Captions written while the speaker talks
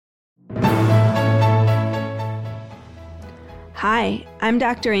Hi, I'm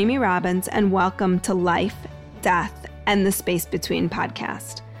Dr. Amy Robbins, and welcome to Life, Death, and the Space Between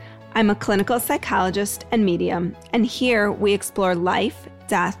podcast. I'm a clinical psychologist and medium, and here we explore life,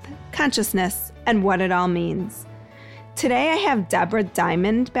 death, consciousness, and what it all means. Today I have Deborah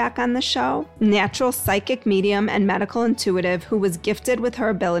Diamond back on the show, natural psychic medium and medical intuitive who was gifted with her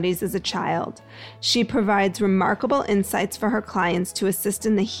abilities as a child. She provides remarkable insights for her clients to assist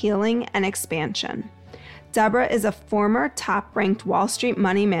in the healing and expansion. Deborah is a former top-ranked Wall Street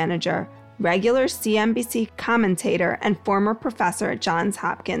money manager, regular CNBC commentator, and former professor at Johns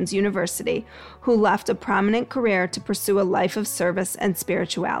Hopkins University who left a prominent career to pursue a life of service and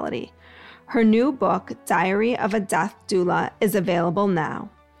spirituality. Her new book, Diary of a Death Doula, is available now.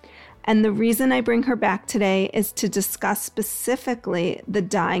 And the reason I bring her back today is to discuss specifically the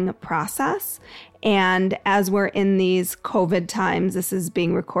dying process. And as we're in these COVID times, this is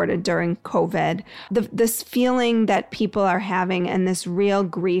being recorded during COVID, this feeling that people are having and this real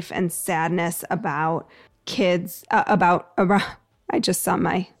grief and sadness about kids, I just saw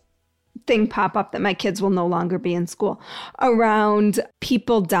my thing pop up that my kids will no longer be in school, around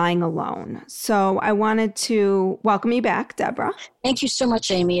people dying alone. So I wanted to welcome you back, Deborah. Thank you so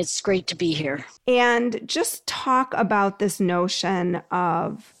much, Amy. It's great to be here. And just talk about this notion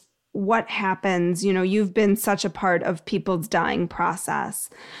of what happens. You know, you've been such a part of people's dying process.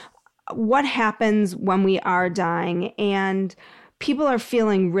 What happens when we are dying? And people are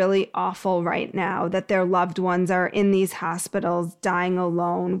feeling really awful right now that their loved ones are in these hospitals dying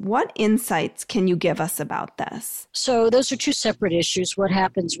alone. What insights can you give us about this? So those are two separate issues. What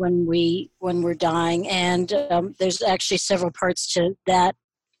happens when we're dying? And there's actually several parts to that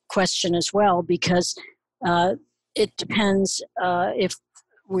question as well, because it depends if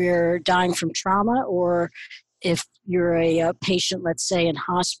we're dying from trauma or if you're a patient, let's say, in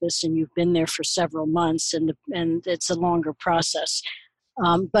hospice and you've been there for several months and it's a longer process.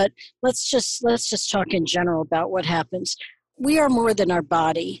 But let's just talk in general about what happens. We are more than our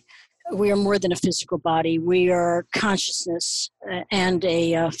body. We are more than a physical body. We are consciousness and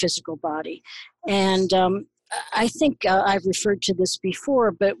a physical body. And I think I've referred to this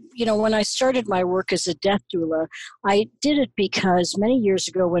before, but when I started my work as a death doula, I did it because many years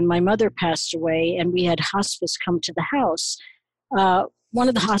ago when my mother passed away and we had hospice come to the house, one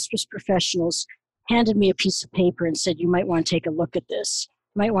of the hospice professionals handed me a piece of paper and said, "You might want to take a look at this.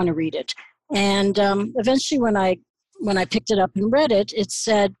 You might want to read it." And eventually when I picked it up and read it, it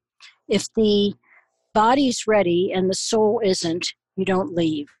said, if the body's ready and the soul isn't, you don't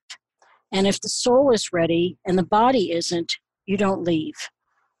leave. And if the soul is ready and the body isn't, you don't leave.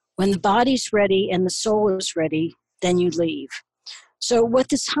 When the body's ready and the soul is ready, then you leave. So what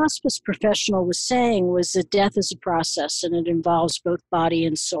this hospice professional was saying was that death is a process and it involves both body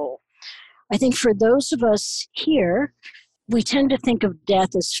and soul. I think for those of us here, we tend to think of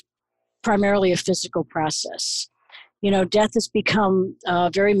death as primarily a physical process. Death has become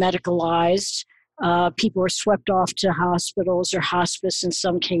very medicalized. People are swept off to hospitals or hospice in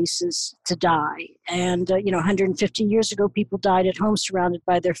some cases to die. And, 150 years ago, people died at home surrounded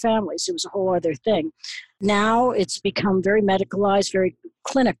by their families. It was a whole other thing. Now it's become very medicalized, very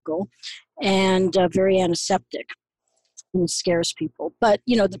clinical, and very antiseptic. And it scares people. But,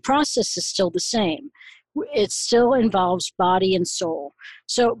 the process is still the same. It still involves body and soul.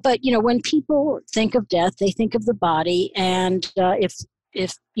 So, but, when people think of death, they think of the body. And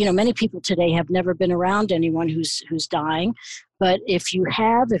if many people today have never been around anyone who's dying, but if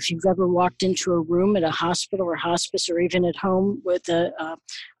you've ever walked into a room at a hospital or hospice or even at home with a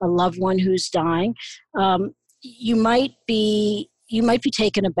loved one who's dying, you might be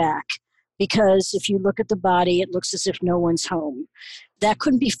taken aback, because if you look at the body, it looks as if no one's home. That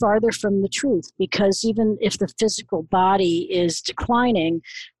couldn't be farther from the truth, because even if the physical body is declining,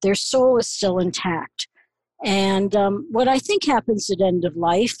 their soul is still intact. And what I think happens at end of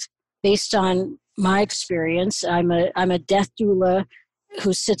life, based on my experience, I'm a death doula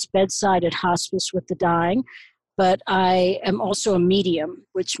who sits bedside at hospice with the dying, but I am also a medium,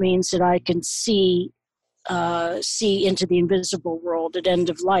 which means that I can see into the invisible world at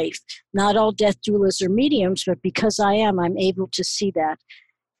end of life. Not all death doulas are mediums, but because I'm able to see that.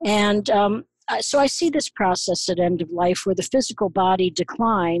 And so I see this process at end of life where the physical body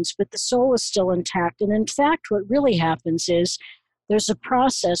declines, but the soul is still intact. And in fact, what really happens is there's a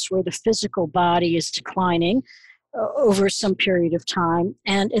process where the physical body is declining over some period of time.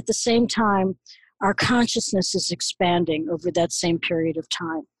 And at the same time, our consciousness is expanding over that same period of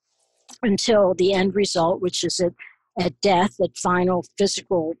time until the end result, which is at death, at final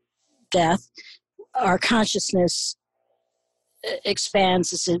physical death, our consciousness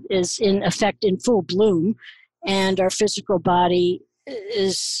expands, is in effect in full bloom, and our physical body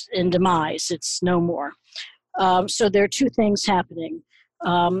is in demise. It's no more. So there are two things happening.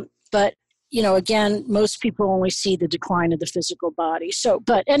 But, again, most people only see the decline of the physical body.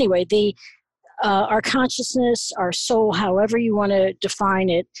 But anyway, our consciousness, our soul, however you want to define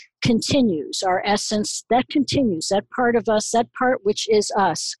it, continues. Our essence, that continues. That part of us, that part which is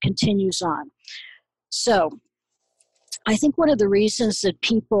us, continues on. So I think one of the reasons that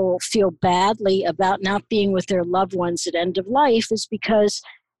people feel badly about not being with their loved ones at end of life is because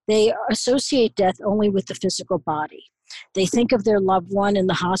they associate death only with the physical body. They think of their loved one in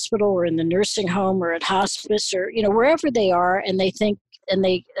the hospital or in the nursing home or at hospice or, wherever they are, and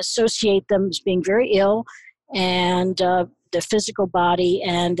they associate them as being very ill and the physical body,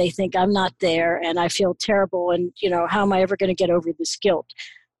 and they think, I'm not there and I feel terrible and, how am I ever going to get over this guilt?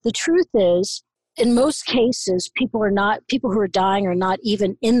 The truth is, in most cases, people who are dying are not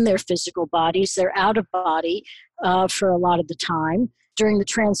even in their physical bodies. They're out of body for a lot of the time. During the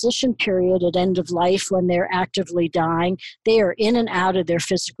transition period at end of life, when they're actively dying, they are in and out of their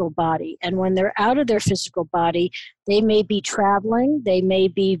physical body. And when they're out of their physical body, they may be traveling, they may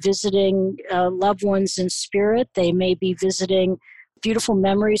be visiting loved ones in spirit, they may be visiting beautiful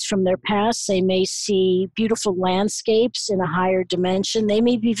memories from their past, they may see beautiful landscapes in a higher dimension, they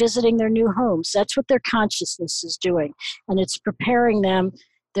may be visiting their new homes. That's what their consciousness is doing. And it's preparing them,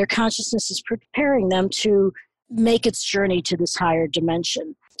 their consciousness is preparing them to make its journey to this higher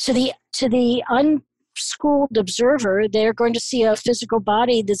dimension. To the unschooled observer, they're going to see a physical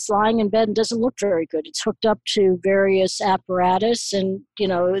body that's lying in bed and doesn't look very good. It's hooked up to various apparatus and,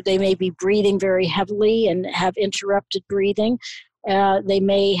 they may be breathing very heavily and have interrupted breathing. They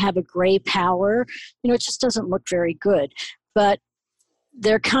may have a gray pallor. It just doesn't look very good. But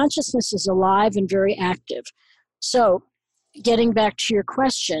their consciousness is alive and very active. So getting back to your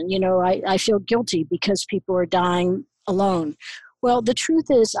question, I feel guilty because people are dying alone. Well, the truth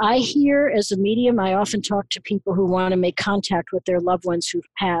is, I hear as a medium, I often talk to people who want to make contact with their loved ones who've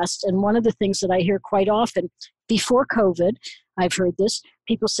passed. And one of the things that I hear quite often, before COVID, I've heard this,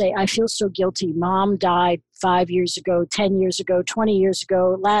 people say, I feel so guilty. Mom died 5 years ago, 10 years ago, 20 years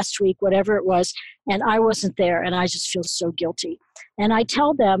ago, last week, whatever it was, and I wasn't there, and I just feel so guilty. And I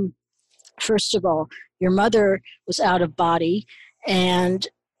tell them, first of all, your mother was out of body, and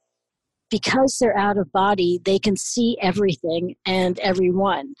because they're out of body, they can see everything and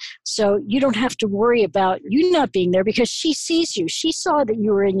everyone. So you don't have to worry about you not being there because she sees you. She saw that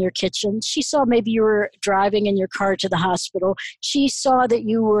you were in your kitchen. She saw maybe you were driving in your car to the hospital. She saw that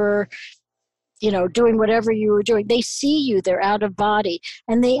you were, doing whatever you were doing. They see you. They're out of body,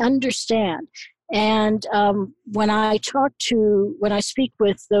 and they understand. And when I speak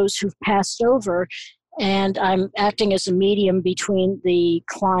with those who've passed over, and I'm acting as a medium between the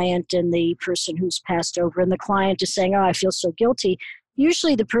client and the person who's passed over, and the client is saying, oh, I feel so guilty.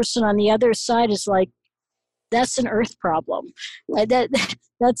 Usually the person on the other side is like, that's an earth problem. They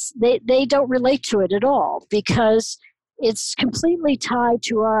don't relate to it at all because it's completely tied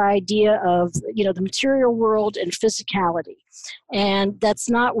to our idea of, the material world and physicality. And that's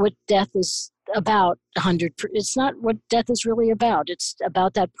not what death is about. It's not what death is really about. It's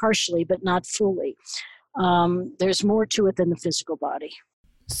about that partially, but not fully. There's more to it than the physical body.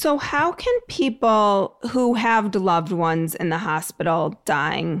 So how can people who have loved ones in the hospital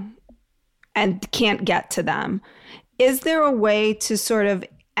dying and can't get to them, is there a way to sort of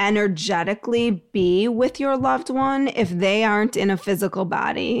energetically be with your loved one if they aren't in a physical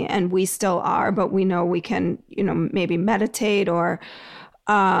body and we still are, but we know we can, maybe meditate or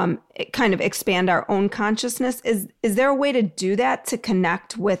kind of expand our own consciousness? Is there a way to do that, to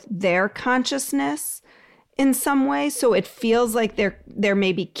connect with their consciousness in some way so it feels like there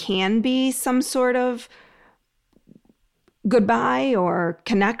maybe can be some sort of goodbye or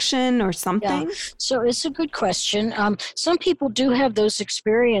connection or something? Yeah. So it's a good question. Some people do have those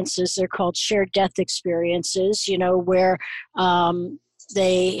experiences. They're called shared death experiences, where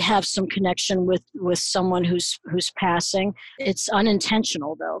they have some connection with someone who's passing. It's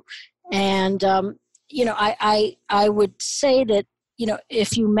unintentional though. And, I would say that,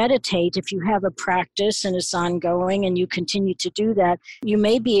 if you meditate, if you have a practice and it's ongoing and you continue to do that, you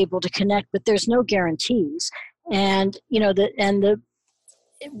may be able to connect, but there's no guarantees. And,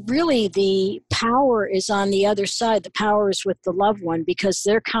 really the power is on the other side. The power is with the loved one because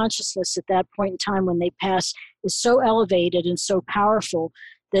their consciousness at that point in time when they pass is so elevated and so powerful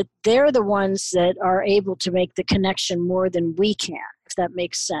that they're the ones that are able to make the connection more than we can, if that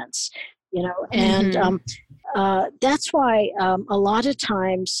makes sense. And that's why a lot of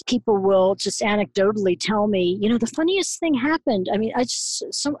times people will just anecdotally tell me, the funniest thing happened. I mean,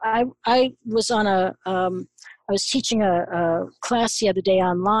 I was on I was teaching a class the other day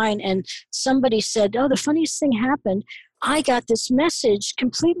online, and somebody said, "Oh, the funniest thing happened. I got this message,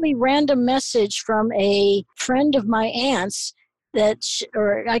 completely random message from a friend of my aunt's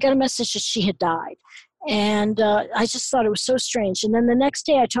or I got a message that she had died." And I just thought it was so strange. And then the next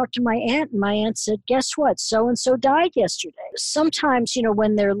day I talked to my aunt, and my aunt said, "Guess what? So-and-so died yesterday." Sometimes,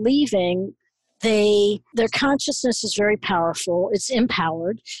 when they're leaving, their consciousness is very powerful. It's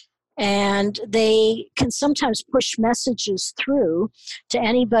empowered. And they can sometimes push messages through to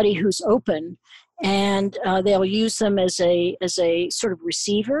anybody who's open. And they'll use them as a sort of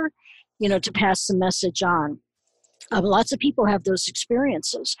receiver, to pass the message on. Lots of people have those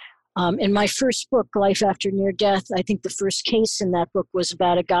experiences. In my first book, Life After Near Death, I think the first case in that book was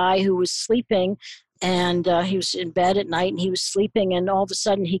about a guy who was sleeping, and he was in bed at night, and he was sleeping, and all of a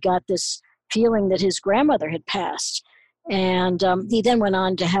sudden he got this feeling that his grandmother had passed. And he then went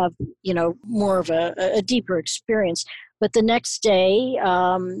on to have, more of a deeper experience. But the next day,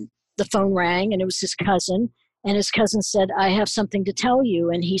 the phone rang, and it was his cousin. And his cousin said, "I have something to tell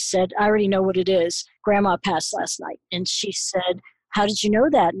you." And he said, "I already know what it is. Grandma passed last night." And she said, "How did you know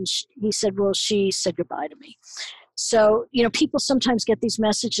that?" And he said, "Well, she said goodbye to me." So, people sometimes get these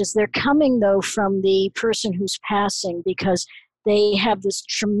messages. They're coming, though, from the person who's passing, because they have this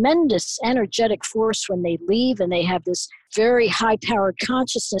tremendous energetic force when they leave, and they have this very high-powered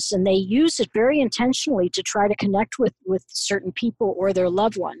consciousness, and they use it very intentionally to try to connect with certain people or their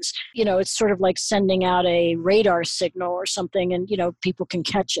loved ones. It's sort of like sending out a radar signal or something, and, people can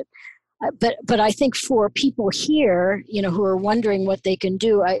catch it. But I think for people here, who are wondering what they can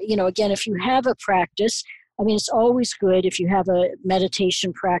do, again, if you have a practice, it's always good if you have a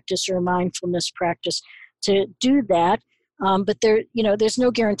meditation practice or a mindfulness practice to do that. But there's no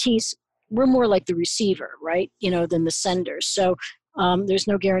guarantees. We're more like the receiver, right? Than the sender. So there's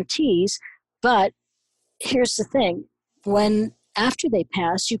no guarantees. But here's the thing: after they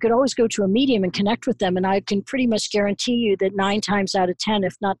pass, you could always go to a medium and connect with them, and I can pretty much guarantee you that 9 times out of 10,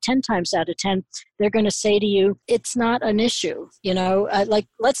 if not 10 times out of 10, they're going to say to you, "It's not an issue.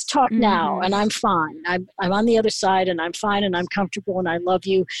 Let's talk now, and I'm fine. I'm on the other side, and I'm fine, and I'm comfortable, and I love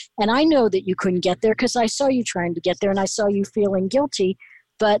you, and I know that you couldn't get there because I saw you trying to get there, and I saw you feeling guilty,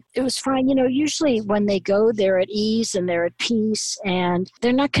 but it was fine." Usually when they go, they're at ease and they're at peace, and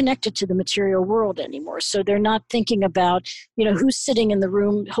they're not connected to the material world anymore. So they're not thinking about, who's sitting in the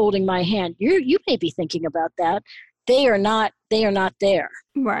room holding my hand. You may be thinking about that. They are not there.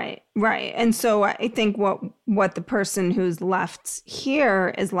 Right. And so I think what the person who's left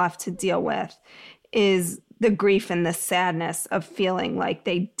here is left to deal with is the grief and the sadness of feeling like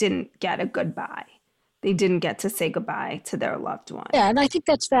they didn't get a goodbye. They didn't get to say goodbye to their loved one. Yeah, and I think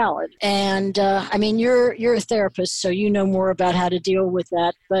that's valid. And you're a therapist, so you know more about how to deal with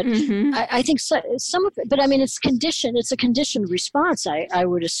that. But I think some of it. But it's conditioned. It's a conditioned response. I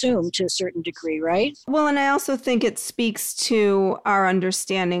would assume to a certain degree, right? Well, and I also think it speaks to our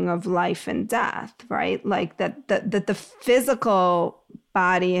understanding of life and death, right? Like that the physical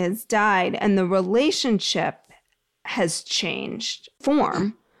body has died and the relationship has changed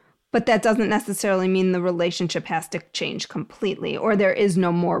form. But that doesn't necessarily mean the relationship has to change completely, or there is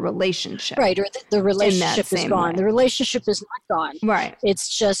no more relationship. Right, or the relationship is gone. Way. The relationship is not gone. Right. It's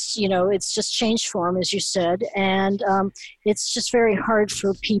just, it's just changed form, as you said. And it's just very hard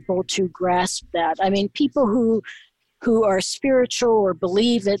for people to grasp that. People who are spiritual or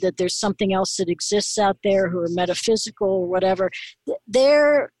believe that there's something else that exists out there, who are metaphysical or whatever,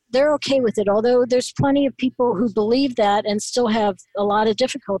 they're okay with it, although there's plenty of people who believe that and still have a lot of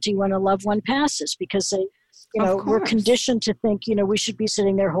difficulty when a loved one passes, because they, we're conditioned to think, we should be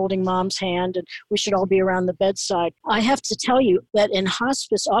sitting there holding mom's hand and we should all be around the bedside. I have to tell you that in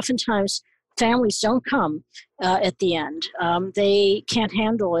hospice, oftentimes families don't come at the end. They can't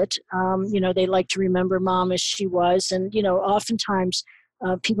handle it. They like to remember mom as she was. And, oftentimes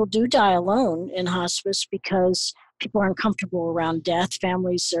people do die alone in hospice because people are uncomfortable around death.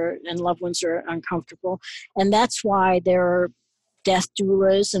 Families and loved ones are uncomfortable. And that's why there are death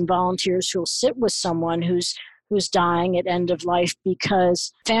doulas and volunteers who will sit with someone who's dying at end of life,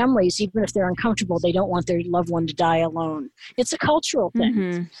 because families, even if they're uncomfortable, they don't want their loved one to die alone. It's a cultural thing.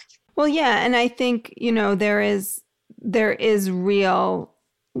 Mm-hmm. Well, yeah. And I think, there is real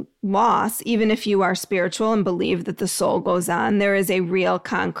loss, even if you are spiritual and believe that the soul goes on, there is a real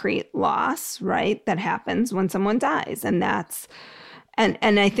concrete loss, right, that happens when someone dies. And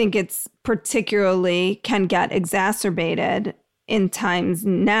and I think it's particularly can get exacerbated in times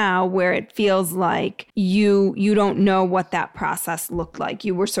now where it feels like you don't know what that process looked like.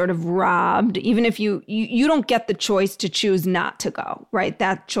 You were sort of robbed, even if you don't get the choice to choose not to go, right?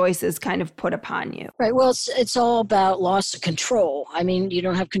 That choice is kind of put upon you. Right. Well, it's all about loss of control. I mean, you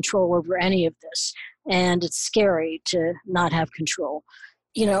don't have control over any of this, and it's scary to not have control.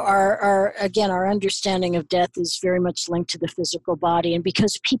 You know, our understanding of death is very much linked to the physical body. And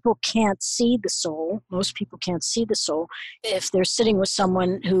because people can't see the soul, most people can't see the soul, if they're sitting with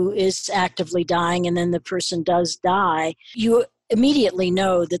someone who is actively dying and then the person does die, you immediately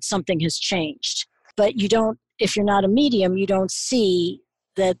know that something has changed. But you don't, if you're not a medium, you don't see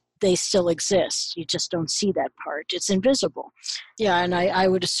that they still exist. You just don't see that part. It's invisible. Yeah, and I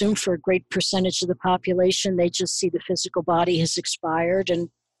would assume for a great percentage of the population, they just see the physical body has expired, and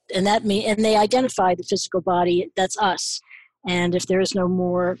they identify the physical body, that's us. And if there is no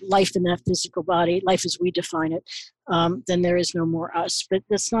more life in that physical body, life as we define it, then there is no more us. But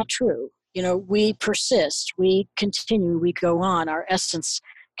that's not true. You know, we persist, we continue, we go on. Our essence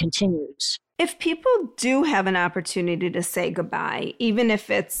continues. If people do have an opportunity to say goodbye, even if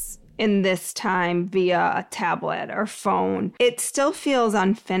it's in this time via a tablet or phone, it still feels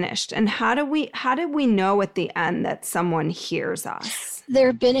unfinished. And how do we know at the end that someone hears us? There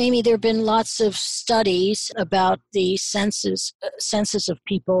have been lots of studies about the senses of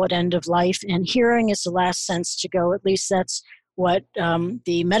people at end of life, and hearing is the last sense to go. At least that's what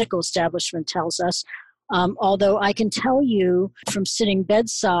the medical establishment tells us. Although I can tell you from sitting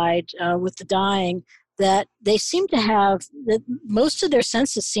bedside with the dying that they seem to have, that most of their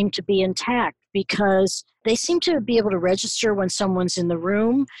senses seem to be intact, because they seem to be able to register when someone's in the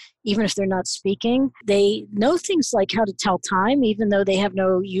room, even if they're not speaking. They know things like how to tell time, even though they have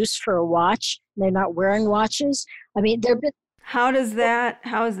no use for a watch. They're not wearing watches. I mean, how is that?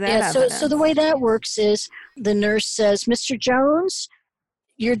 Yeah, so the way that works is the nurse says, "Mr. Jones,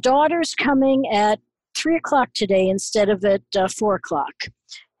 your daughter's coming at 3 o'clock today instead of at 4 o'clock.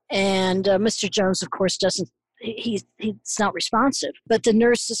 And Mr. Jones, of course, he's not responsive. But the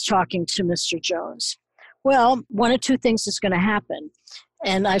nurse is talking to Mr. Jones. Well, one of two things is going to happen.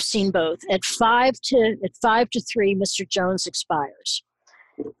 And I've seen both. At 5 to 3, Mr. Jones expires.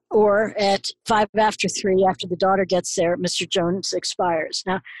 Or at 5 after 3, after the daughter gets there, Mr. Jones expires.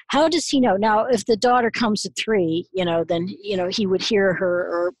 Now, how does he know? Now, if the daughter comes at 3, then, he would hear her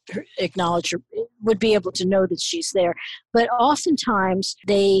or acknowledge her, would be able to know that she's there. But oftentimes,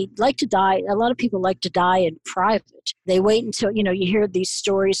 they like to die. A lot of people like to die in private. They wait until, you hear these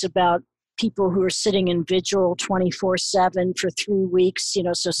stories about people who are sitting in vigil 24/7 for 3 weeks,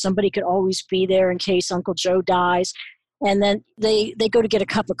 so somebody could always be there in case Uncle Joe dies. And then they go to get a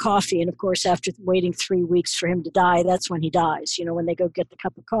cup of coffee. And of course, after waiting 3 weeks for him to die, that's when he dies, when they go get the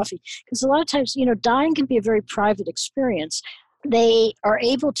cup of coffee. Because a lot of times, dying can be a very private experience. They are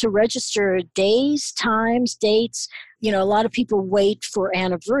able to register days, times, dates. A lot of people wait for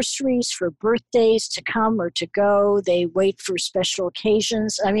anniversaries, for birthdays to come or to go. They wait for special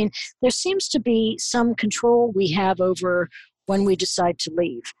occasions. I mean, there seems to be some control we have over when we decide to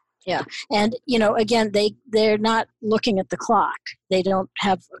leave. Yeah. And, again, they're not looking at the clock. They don't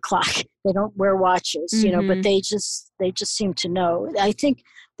have a clock. They don't wear watches, but they just seem to know. I think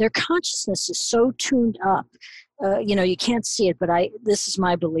their consciousness is so tuned up. You can't see it, but this is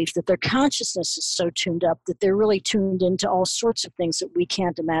my belief, that their consciousness is so tuned up that they're really tuned into all sorts of things that we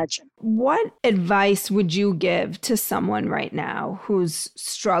can't imagine. What advice would you give to someone right now who's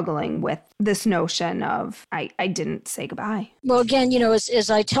struggling with this notion of, I didn't say goodbye? Well, again, as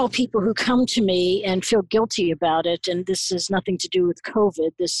I tell people who come to me and feel guilty about it, and this has nothing to do with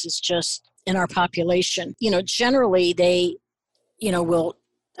COVID, this is just in our population, generally they, will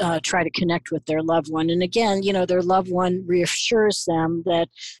try to connect with their loved one. And again, their loved one reassures them that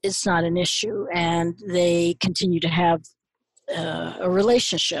it's not an issue, and they continue to have a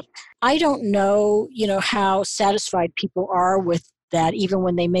relationship. I don't know, how satisfied people are with that, even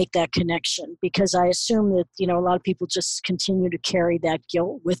when they make that connection, because I assume that, a lot of people just continue to carry that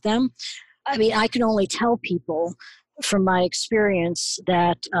guilt with them. I mean, I can only tell people from my experience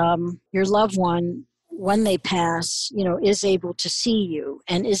that your loved one, when they pass, is able to see you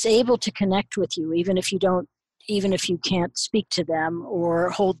and is able to connect with you, even if you can't speak to them or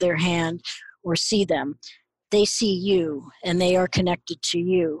hold their hand or see them. They see you and they are connected to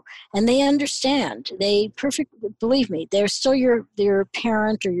you, and they understand. Believe me, they're still your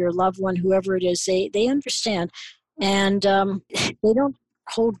parent or your loved one, whoever it is. They understand, and they don't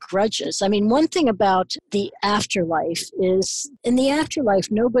hold grudges. I mean, one thing about the afterlife is, in the afterlife,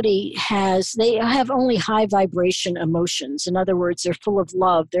 they have only high vibration emotions. In other words, they're full of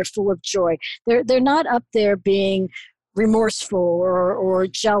love, they're full of joy. They're not up there being remorseful or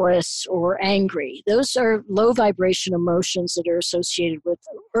jealous or angry. Those are low vibration emotions that are associated with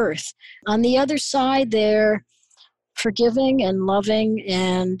earth. On the other side, they're forgiving and loving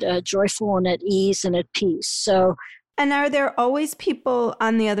and joyful and at ease and at peace. So, and are there always people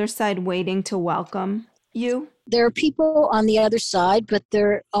on the other side waiting to welcome you? There are people on the other side, but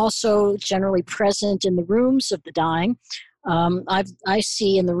they're also generally present in the rooms of the dying. I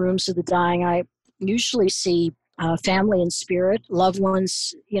see in the rooms of the dying, I usually see family in spirit, loved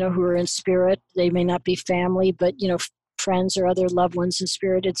ones, who are in spirit. They may not be family, but, friends or other loved ones in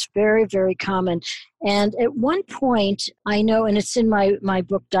spirit. It's very, very common. And at one point, I know, and it's in my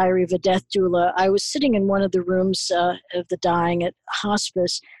book, Diary of a Death Doula, I was sitting in one of the rooms of the dying at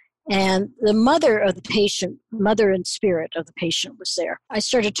hospice, and the mother of the patient, mother in spirit of the patient, was there. I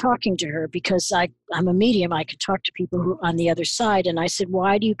started talking to her because I'm a medium. I could talk to people who on the other side. And I said,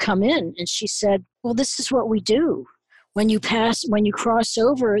 why do you come in? And she said, well, this is what we do. When you cross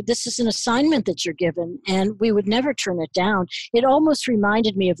over, this is an assignment that you're given, and we would never turn it down. It almost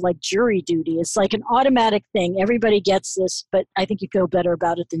reminded me of like jury duty. It's like an automatic thing. Everybody gets this, but I think you feel better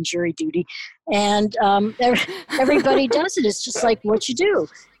about it than jury duty. And everybody does it. It's just like what you do.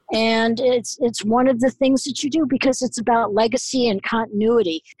 And it's one of the things that you do because it's about legacy and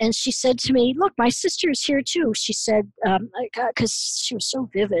continuity. And she said to me, look, my sister is here too. She said, because she was so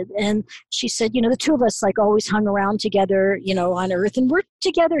vivid. And she said, the two of us like always hung around together, on Earth, and we're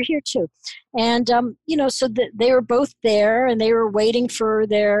together here too. And, so they were both there and they were waiting for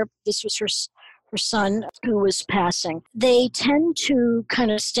this was her son who was passing. They tend to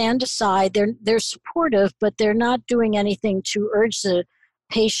kind of stand aside. They're supportive, but they're not doing anything to urge the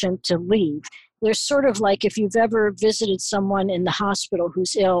patient to leave. They're sort of like if you've ever visited someone in the hospital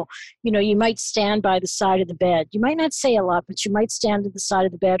who's ill, you might stand by the side of the bed. You might not say a lot, but you might stand at the side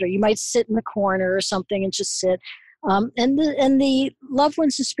of the bed, or you might sit in the corner or something and just sit. And the loved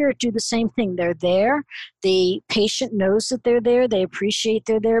ones in spirit do the same thing. They're there. The patient knows that they're there. They appreciate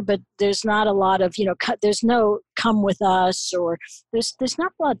they're there, but there's not a lot of, there's no come with us, or there's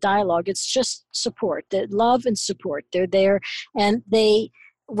not a lot of dialogue. It's just support, that love and support. They're there, and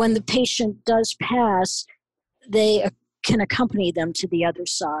when the patient does pass, they can accompany them to the other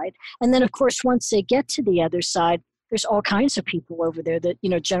side. And then, of course, once they get to the other side, there's all kinds of people over there that,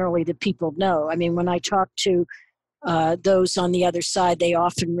 generally the people know. I mean, when I talk to those on the other side, they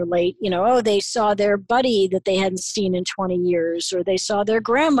often relate, they saw their buddy that they hadn't seen in 20 years, or they saw their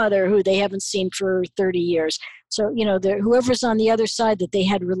grandmother who they haven't seen for 30 years. So, whoever's on the other side that they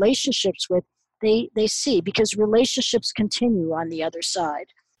had relationships with, they see, because relationships continue on the other side.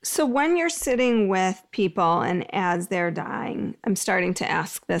 So when you're sitting with people and as they're dying, I'm starting to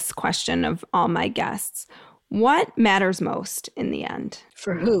ask this question of all my guests. What matters most in the end?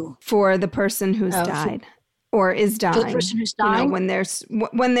 For who? For the person who's died. Or is dying. For the person who's dying?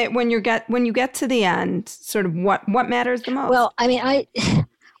 When you get to the end, sort of what matters the most? Well, I mean,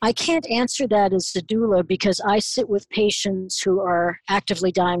 I can't answer that as a doula because I sit with patients who are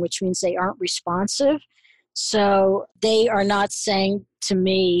actively dying, which means they aren't responsive. So they are not saying to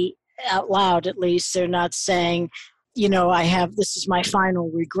me out loud, at least, they're not saying, this is my final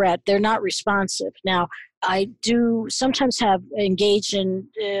regret. They're not responsive. Now, I do sometimes engage in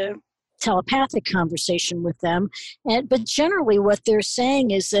telepathic conversation with them. But generally what they're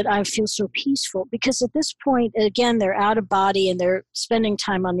saying is that I feel so peaceful because at this point, again, they're out of body and they're spending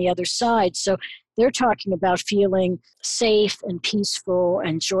time on the other side. So they're talking about feeling safe and peaceful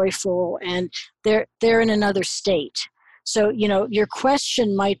and joyful, and they're in another state. So, your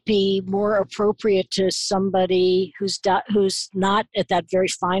question might be more appropriate to somebody who's not at that very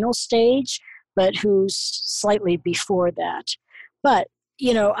final stage, but who's slightly before that. But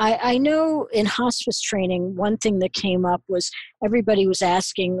I know in hospice training, one thing that came up was everybody was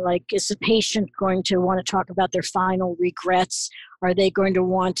asking, like, is the patient going to want to talk about their final regrets? Are they going to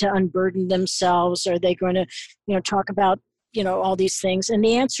want to unburden themselves? Are they going to, talk about, all these things? And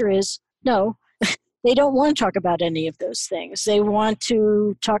the answer is no. They don't want to talk about any of those things. They want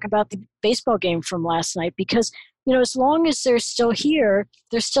to talk about the baseball game from last night because, as long as they're still here,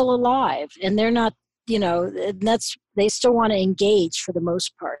 they're still alive, and they're not, they still want to engage for the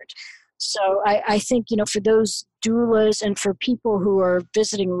most part. So I think, for those doulas and for people who are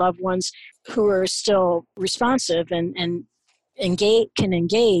visiting loved ones who are still responsive and can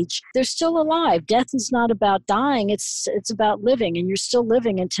engage, they're still alive. Death is not about dying. It's about living, and you're still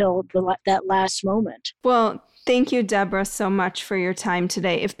living until that last moment. Well, thank you, Deborah, so much for your time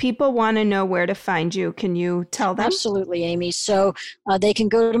today. If people want to know where to find you, can you tell them? Absolutely, Amy. So they can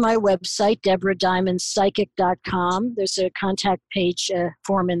go to my website, DeborahDiamondPsychic.com. There's a contact page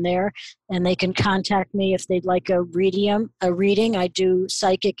form in there, and they can contact me if they'd like a reading. I do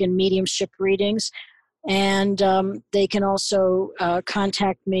psychic and mediumship readings. And they can also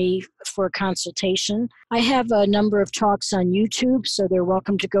contact me for a consultation. I have a number of talks on YouTube, so they're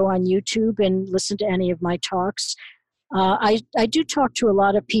welcome to go on YouTube and listen to any of my talks. I do talk to a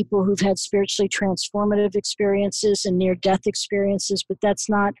lot of people who've had spiritually transformative experiences and near-death experiences, but that's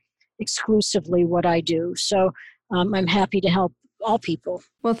not exclusively what I do. So I'm happy to help all people.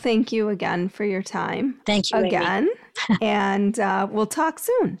 Well, thank you again for your time. Thank you, again. Amy. And we'll talk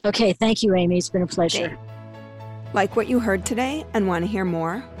soon. Okay, thank you, Amy. It's been a pleasure. Okay. Like what you heard today and want to hear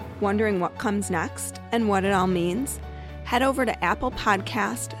more? Wondering what comes next and what it all means? Head over to Apple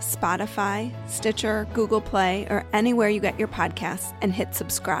Podcast, Spotify, Stitcher, Google Play, or anywhere you get your podcasts and hit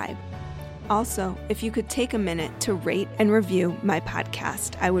subscribe. Also, if you could take a minute to rate and review my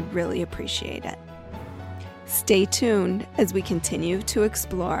podcast, I would really appreciate it. Stay tuned as we continue to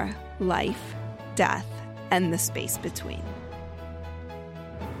explore life, death, and the space between.